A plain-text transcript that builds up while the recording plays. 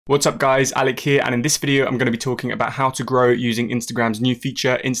What's up guys, Alec here, and in this video I'm going to be talking about how to grow using Instagram's new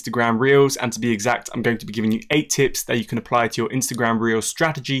feature, Instagram Reels, and to be exact, I'm going to be giving you 8 tips that you can apply to your Instagram Reels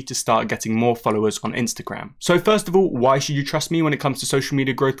strategy to start getting more followers on Instagram. So first of all, why should you trust me when it comes to social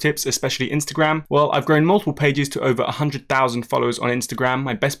media growth tips, especially Instagram? Well, I've grown multiple pages to over 100,000 followers on Instagram.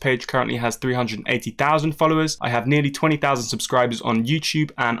 My best page currently has 380,000 followers. I have nearly 20,000 subscribers on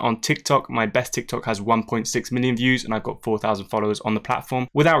YouTube, and on TikTok, my best TikTok has 1.6 million views, and I've got 4,000 followers on the platform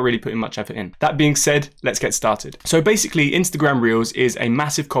without really putting much effort in. That being said, let's get started. So basically, Instagram Reels is a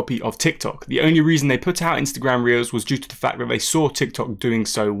massive copy of TikTok. The only reason they put out Instagram Reels was due to the fact that they saw TikTok doing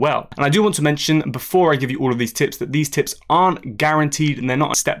so well. And I do want to mention, before I give you all of these tips, that these tips aren't guaranteed and they're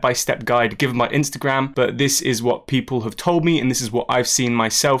not a step-by-step guide given by Instagram, but this is what people have told me and this is what I've seen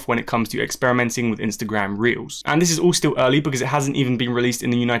myself when it comes to experimenting with Instagram Reels. And this is all still early because it hasn't even been released in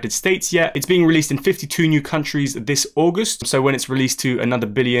the United States yet. It's being released in 52 new countries this August. So when it's released to another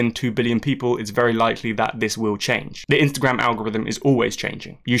 2 billion people, it's very likely that this will change. The Instagram algorithm is always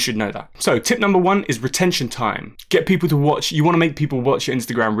changing. You should know that. So tip number 1 is retention time. Get people to watch. You want to make people watch your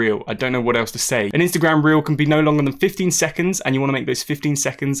Instagram Reel. I don't know what else to say. An Instagram Reel can be no longer than 15 seconds and you want to make those 15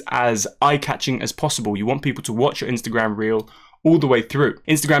 seconds as eye-catching as possible. You want people to watch your Instagram Reel all the way through.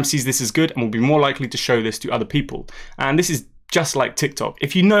 Instagram sees this as good and will be more likely to show this to other people. And this is just like TikTok.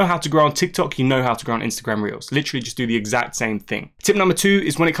 If you know how to grow on TikTok, you know how to grow on Instagram Reels. Literally just do the exact same thing. Tip number 2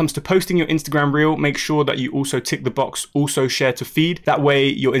 is when it comes to posting your Instagram Reel, make sure that you also tick the box, also share to feed. That way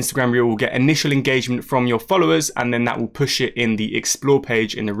your Instagram Reel will get initial engagement from your followers and then that will push it in the explore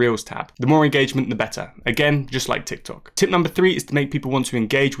page in the Reels tab. The more engagement, the better. Again, just like TikTok. Tip number 3 is to make people want to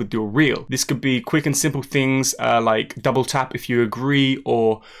engage with your Reel. This could be quick and simple things like double tap if you agree,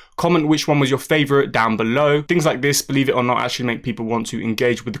 or comment which one was your favorite down below. Things like this, believe it or not, actually make people want to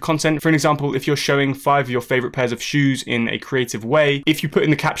engage with the content. For an example, if you're showing 5 of your favorite pairs of shoes in a creative way, if you put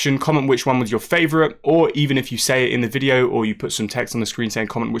in the caption, comment which one was your favorite, or even if you say it in the video or you put some text on the screen saying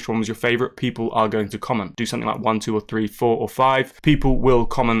comment which one was your favorite, people are going to comment. Do something like 1, 2, or 3, 4, or 5. People will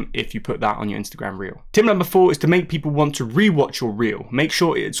comment if you put that on your Instagram Reel. Tip number 4 is to make people want to rewatch your Reel. Make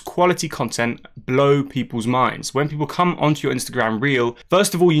sure it's quality content, blow people's minds. When people come onto your Instagram Reel,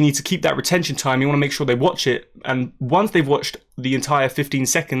 first of all, you need to keep that retention time. You want to make sure they watch it, and once they've watched the entire 15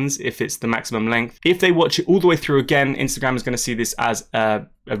 seconds, if it's the maximum length, if they watch it all the way through again, Instagram is going to see this as a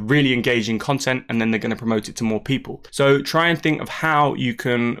really engaging content, and then they're going to promote it to more people. So try and think of how you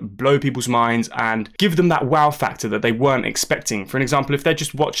can blow people's minds and give them that wow factor that they weren't expecting. For an example, if they're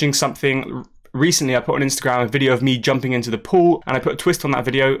just watching something. Recently, I put on Instagram a video of me jumping into the pool, and I put a twist on that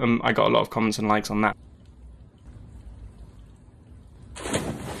video, and I got a lot of comments and likes on that.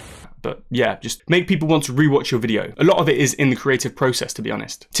 But yeah, just make people want to rewatch your video. A lot of it is in the creative process, to be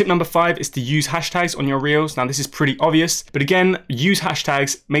honest. Tip number 5 is to use hashtags on your Reels. Now, this is pretty obvious, but again, use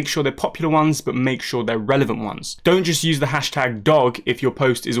hashtags, make sure they're popular ones, but make sure they're relevant ones. Don't just use the hashtag dog if your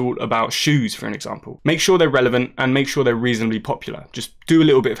post is all about shoes, for an example. Make sure they're relevant and make sure they're reasonably popular. Just do a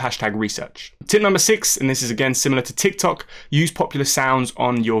little bit of hashtag research. Tip number 6, and this is again similar to TikTok, use popular sounds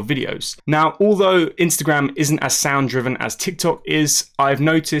on your videos. Now, although Instagram isn't as sound driven as TikTok is, I've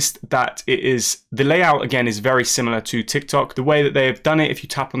noticed that the layout again is very similar to TikTok. The way that they have done it, if you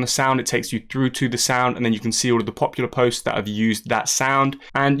tap on the sound, it takes you through to the sound, and then you can see all of the popular posts that have used that sound,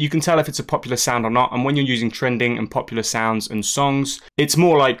 and you can tell if it's a popular sound or not. And when you're using trending and popular sounds and songs, it's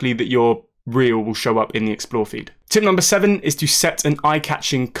more likely that your Reel will show up in the explore feed. Tip number 7 is to set an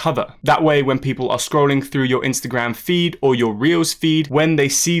eye-catching cover. That way, when people are scrolling through your Instagram feed or your Reels feed, when they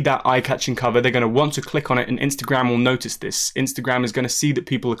see that eye-catching cover, they're going to want to click on it, and Instagram will notice this. Instagram is going to see that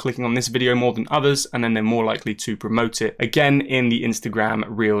people are clicking on this video more than others, and then they're more likely to promote it again in the Instagram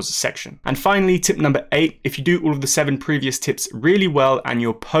Reels section. And finally, tip number 8, if you do all of the 7 previous tips really well and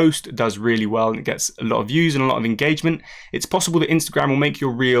your post does really well and it gets a lot of views and a lot of engagement, it's possible that Instagram will make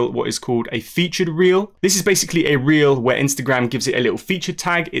your Reel what is called a featured Reel. This is basically a Reel where Instagram gives it a little feature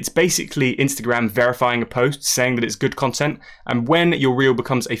tag. It's basically Instagram verifying a post, saying that it's good content, and when your Reel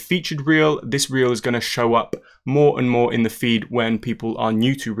becomes a featured Reel, this Reel is going to show up more and more in the feed when people are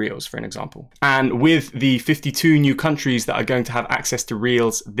new to Reels, for an example. And with the 52 new countries that are going to have access to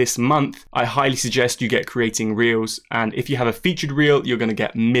Reels this month, I highly suggest you get creating Reels, and if you have a featured Reel, you're going to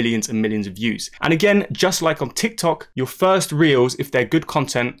get millions and millions of views. And again, just like on TikTok, your first Reels, if they're good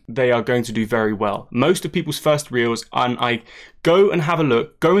content, they are going to do very well. Most of people's first first reels and I go and have a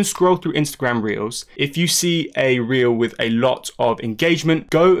look, go and scroll through Instagram Reels. If you see a reel with a lot of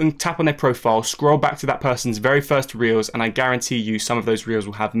engagement, go and tap on their profile, scroll back to that person's very first reels, and I guarantee you some of those reels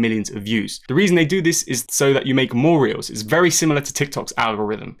will have millions of views. The reason they do this is so that you make more reels. It's very similar to TikTok's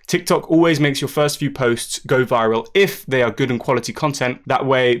algorithm. TikTok always makes your first few posts go viral if they are good and quality content. That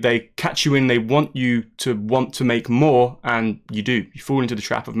way they catch you in, they want you to make more, and you do. You fall into the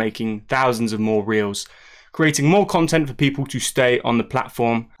trap of making thousands of more reels, creating more content for people to stay on the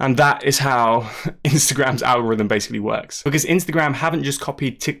platform. And that is how Instagram's algorithm basically works. Because Instagram haven't just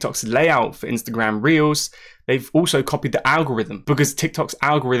copied TikTok's layout for Instagram Reels, they've also copied the algorithm, because TikTok's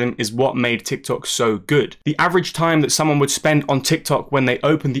algorithm is what made TikTok so good. The average time that someone would spend on TikTok when they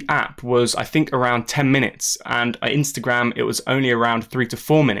opened the app was, I think, around 10 minutes. And on Instagram, it was only around 3 to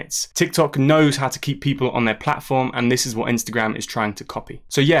 4 minutes. TikTok knows how to keep people on their platform, and this is what Instagram is trying to copy.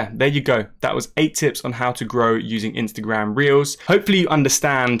 So yeah, there you go. That was 8 tips on how to grow using Instagram Reels. Hopefully you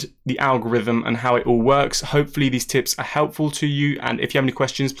understand the algorithm and how it all works. Hopefully these tips are helpful to you. And if you have any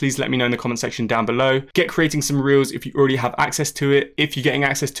questions, please let me know in the comment section down below. Get creating some reels if you already have access to it. If you're getting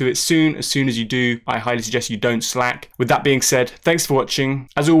access to it soon, as soon as you do, I highly suggest you don't slack. With that being said, thanks for watching.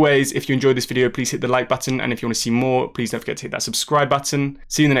 As always, if you enjoyed this video, please hit the like button. And if you want to see more, please don't forget to hit that subscribe button.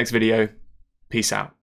 See you in the next video. Peace out.